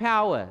truth to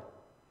power,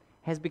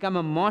 has become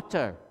a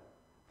motto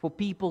for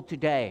people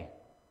today.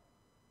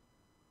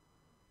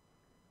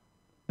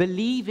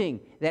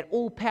 Believing that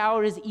all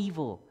power is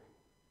evil,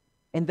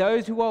 and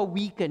those who are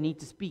weaker need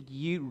to speak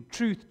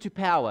truth to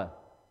power.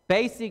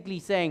 Basically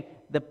saying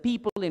the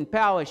people in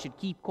power should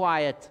keep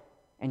quiet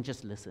and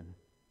just listen.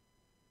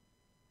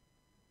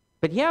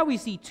 But here we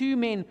see two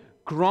men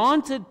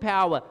granted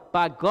power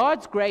by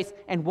God's grace,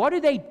 and what do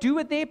they do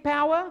with their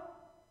power?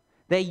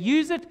 They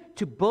use it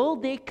to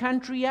build their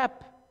country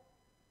up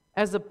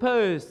as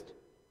opposed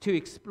to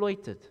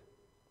exploit it.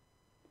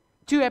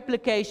 Two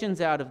applications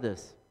out of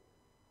this.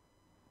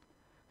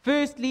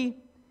 Firstly,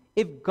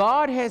 if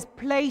God has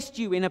placed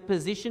you in a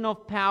position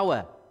of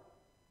power,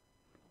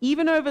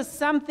 even over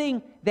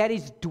something that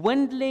is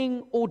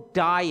dwindling or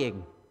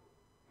dying,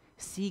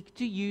 seek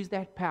to use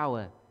that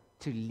power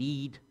to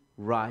lead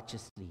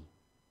righteously.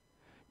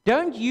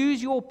 Don't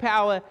use your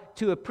power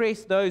to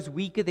oppress those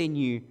weaker than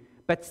you,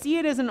 but see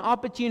it as an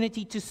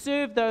opportunity to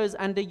serve those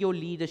under your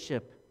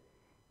leadership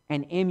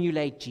and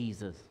emulate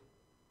Jesus.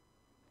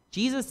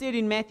 Jesus said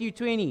in Matthew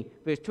 20,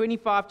 verse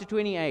 25 to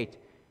 28,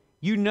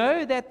 "You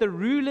know that the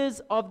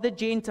rulers of the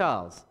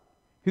Gentiles,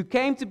 who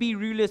came to be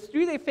rulers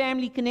through their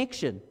family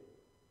connection,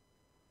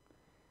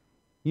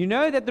 you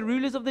know that the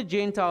rulers of the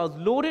Gentiles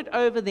lord it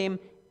over them,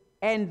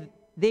 and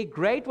their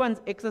great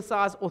ones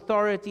exercise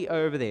authority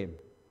over them.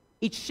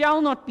 It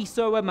shall not be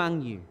so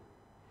among you.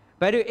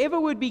 But whoever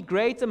would be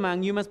great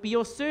among you must be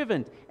your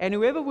servant, and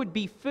whoever would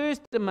be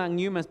first among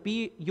you must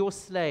be your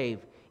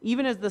slave,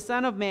 even as the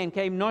Son of Man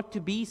came not to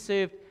be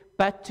served,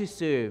 but to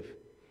serve,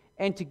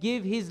 and to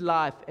give his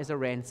life as a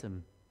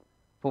ransom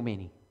for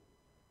many."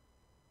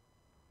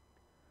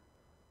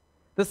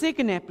 The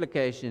second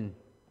application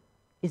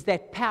is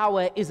that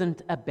power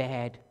isn't a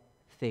bad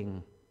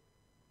thing.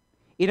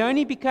 It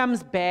only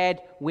becomes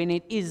bad when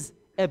it is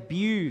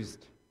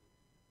abused.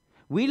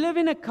 We live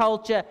in a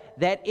culture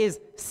that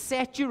is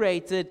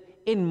saturated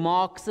in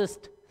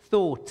Marxist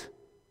thought.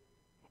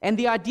 And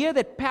the idea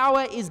that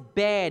power is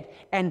bad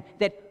and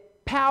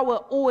that power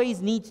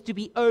always needs to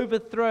be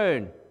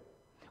overthrown,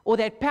 or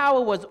that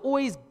power was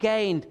always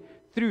gained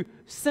through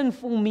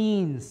sinful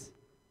means.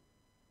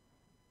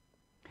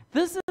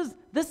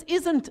 This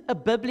isn't a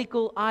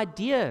biblical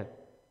idea.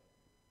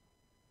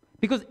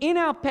 Because in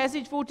our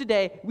passage for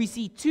today, we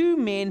see two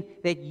men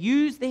that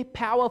use their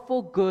power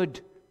for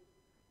good,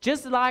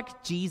 just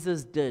like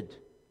Jesus did.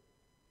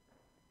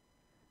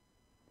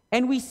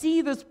 And we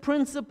see this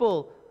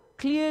principle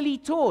clearly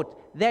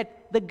taught,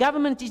 that the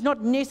government is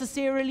not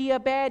necessarily a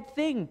bad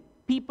thing.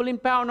 People in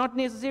power, not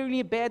necessarily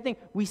a bad thing.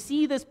 We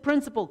see this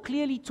principle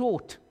clearly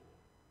taught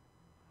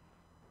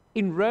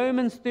in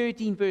Romans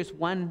 13, verse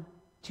 1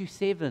 to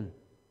 7.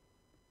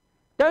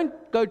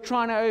 Don't go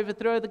trying to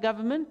overthrow the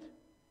government.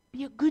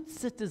 Be a good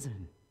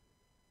citizen.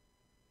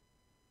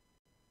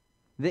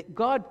 That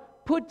God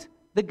put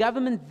the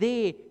government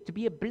there to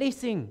be a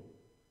blessing.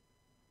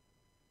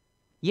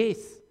 Yes,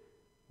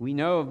 we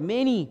know of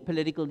many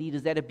political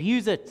leaders that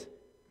abuse it.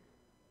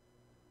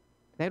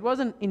 That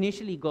wasn't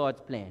initially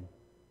God's plan.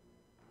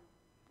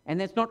 And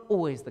that's not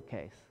always the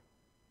case.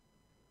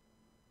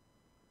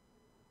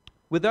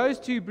 With those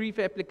two brief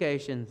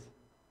applications,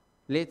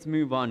 let's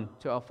move on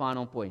to our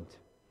final point.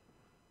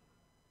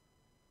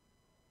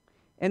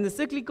 And the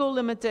cyclical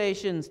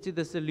limitations to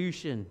the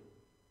solution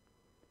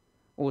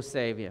or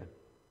Savior.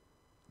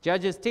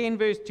 Judges 10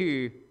 verse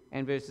 2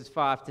 and verses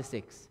 5 to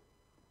 6.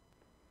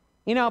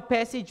 In our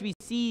passage we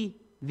see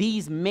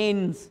these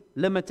men's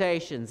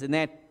limitations in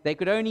that they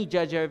could only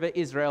judge over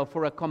Israel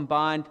for a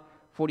combined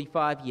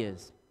 45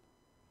 years.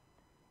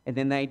 And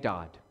then they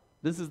died.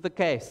 This is the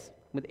case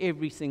with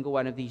every single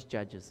one of these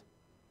judges.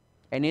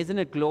 And isn't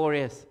it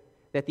glorious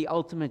that the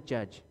ultimate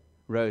judge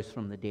rose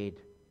from the dead?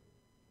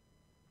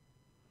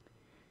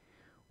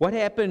 What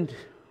happened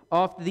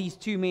after these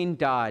two men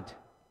died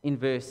in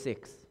verse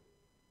 6?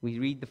 We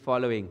read the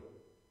following.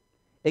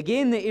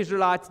 Again, the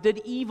Israelites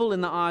did evil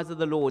in the eyes of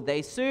the Lord.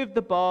 They served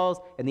the Baals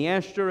and the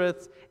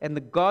Ashtoreths and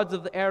the gods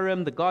of the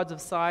Aram, the gods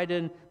of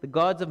Sidon, the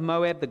gods of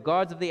Moab, the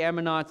gods of the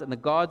Ammonites, and the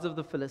gods of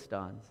the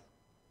Philistines.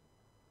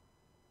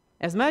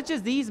 As much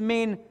as these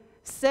men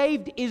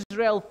saved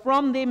Israel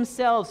from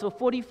themselves for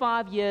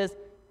 45 years,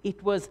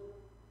 it was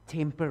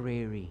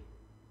temporary.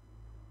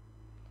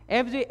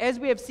 As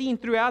we have seen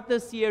throughout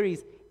this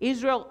series,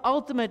 Israel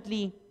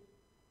ultimately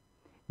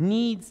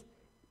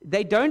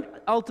they don't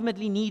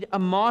ultimately need a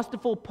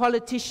masterful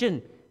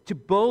politician to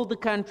build the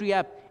country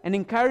up and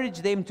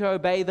encourage them to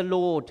obey the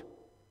Lord,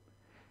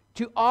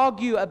 to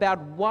argue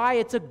about why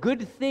it's a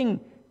good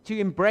thing to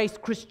embrace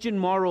Christian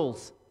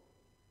morals.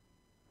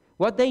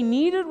 What they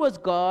needed was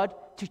God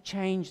to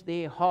change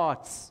their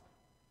hearts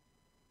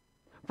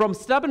from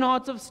stubborn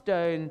hearts of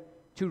stone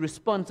to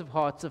responsive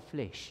hearts of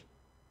flesh,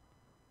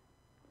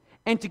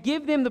 and to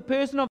give them the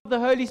person of the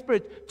Holy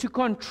Spirit to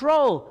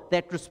control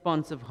that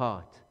responsive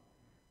heart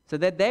so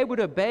that they would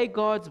obey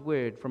God's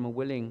word from a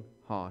willing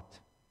heart.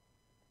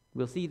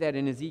 We'll see that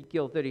in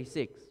Ezekiel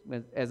 36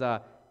 as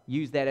I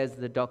use that as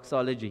the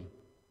doxology.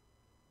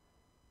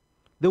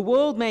 The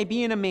world may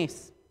be in a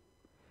mess,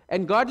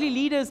 and godly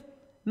leaders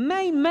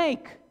may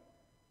make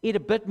it a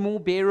bit more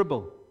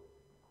bearable.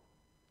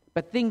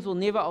 But things will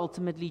never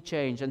ultimately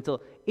change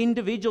until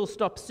individuals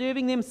stop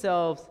serving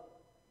themselves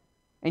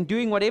and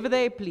doing whatever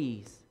they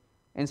please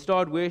and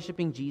start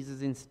worshiping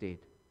Jesus instead.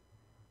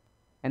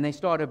 And they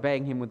start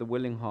obeying Him with a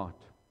willing heart.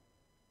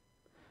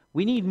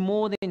 We need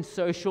more than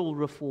social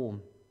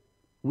reform.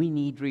 We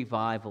need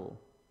revival.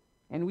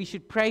 And we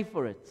should pray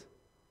for it.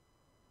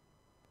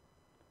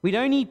 We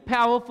don't need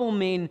powerful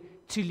men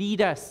to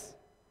lead us.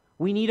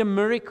 We need a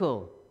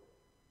miracle.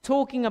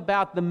 Talking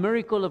about the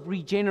miracle of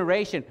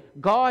regeneration.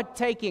 God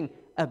taking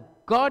a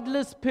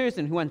godless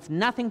person who wants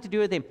nothing to do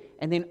with them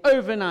and then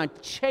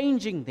overnight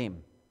changing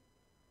them.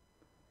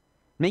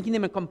 Making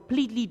them a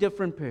completely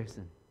different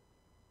person.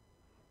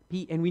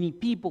 And we need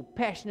people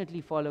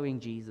passionately following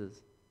Jesus.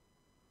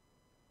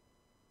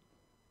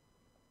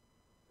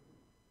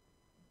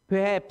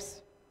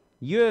 Perhaps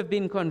you have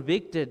been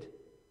convicted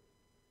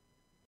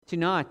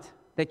tonight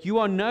that you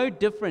are no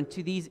different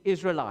to these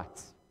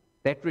Israelites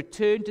that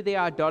returned to their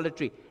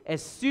idolatry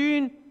as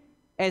soon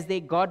as their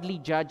godly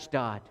judge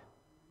died.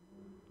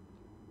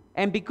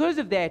 And because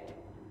of that,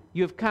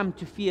 you have come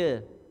to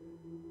fear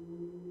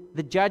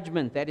the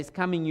judgment that is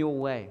coming your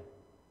way.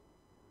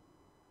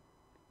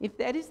 If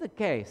that is the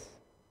case,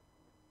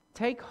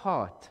 take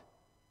heart.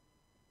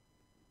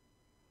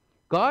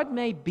 God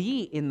may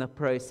be in the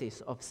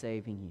process of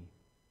saving you.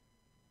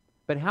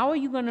 But how are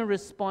you going to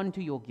respond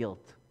to your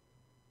guilt?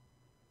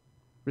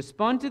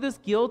 Respond to this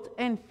guilt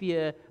and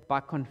fear by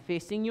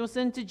confessing your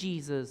sin to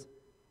Jesus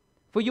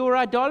for your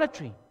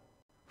idolatry,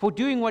 for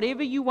doing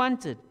whatever you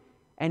wanted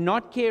and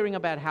not caring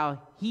about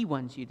how He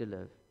wants you to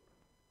live.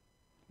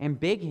 And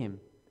beg Him,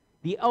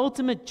 the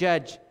ultimate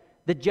judge,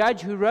 the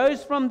judge who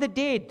rose from the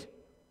dead,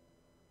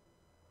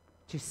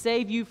 to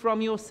save you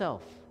from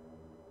yourself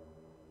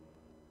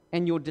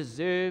and your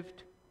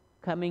deserved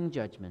coming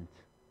judgment.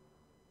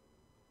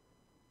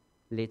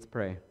 Let's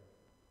pray.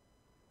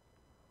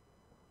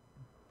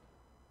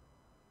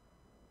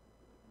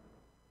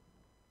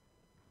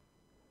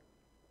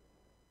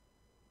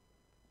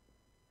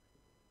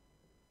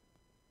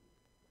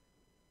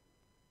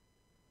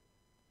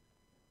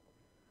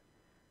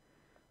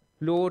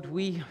 Lord,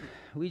 we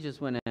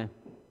just want to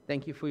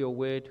thank you for your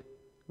word.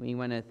 We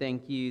want to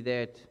thank you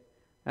that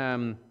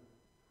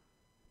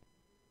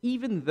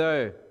even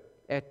though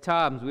at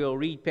times we'll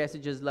read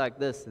passages like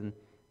this and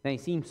they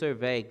seem so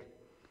vague,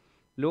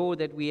 Lord,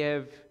 that we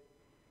have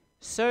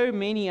so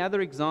many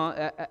other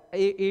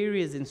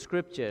areas in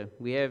Scripture.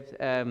 We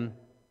have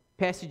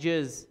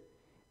passages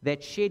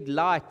that shed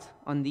light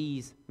on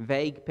these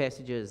vague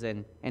passages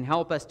and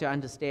help us to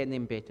understand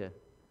them better.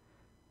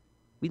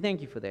 We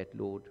thank you for that,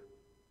 Lord.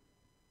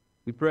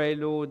 We pray,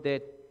 Lord,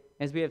 that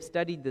as we have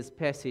studied this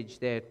passage,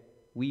 that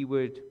we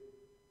would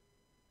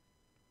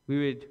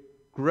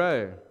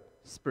grow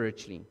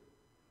spiritually,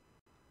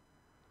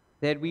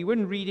 that we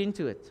wouldn't read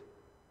into it.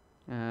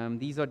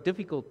 These are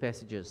difficult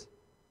passages.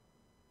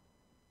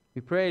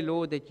 We pray,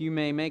 Lord, that you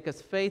may make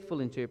us faithful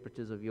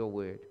interpreters of your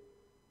word,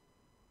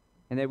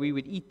 and that we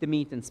would eat the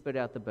meat and spit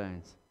out the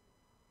bones.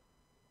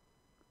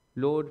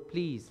 Lord,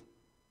 please,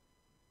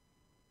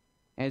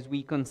 as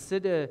we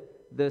consider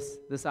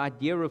this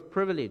idea of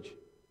privilege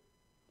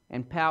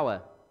and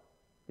power,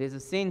 there's a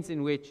sense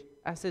in which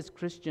us as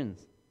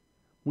Christians,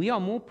 we are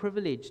more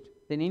privileged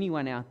than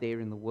anyone out there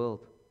in the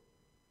world.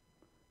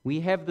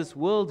 We have this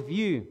world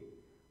view.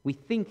 We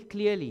think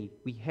clearly.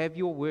 We have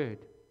your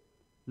word.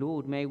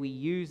 Lord, may we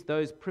use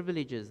those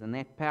privileges and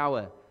that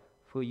power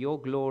for your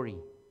glory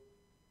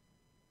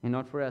and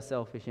not for our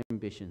selfish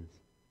ambitions.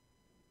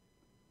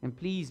 And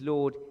please,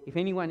 Lord, if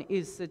anyone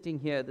is sitting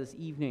here this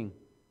evening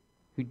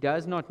who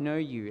does not know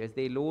you as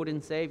their Lord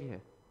and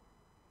Savior,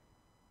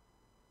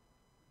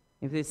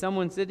 if there's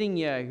someone sitting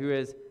here who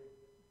has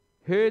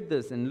heard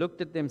this and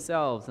looked at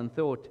themselves and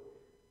thought,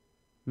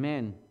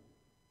 man,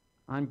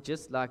 I'm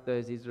just like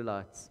those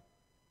Israelites.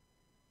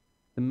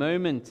 The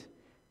moment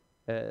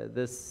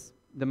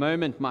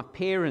my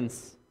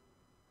parents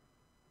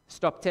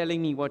stop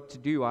telling me what to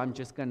do, I'm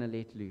just going to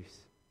let loose.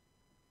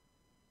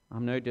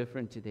 I'm no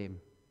different to them.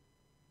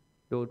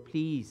 Lord,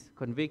 please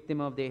convict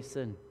them of their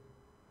sin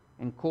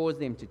and cause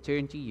them to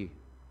turn to you.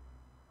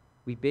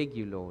 We beg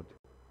you, Lord.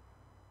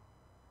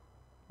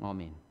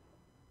 Amen.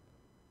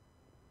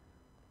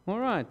 All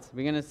right,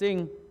 we're going to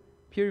sing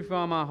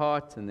Purify My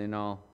Heart, and then I'll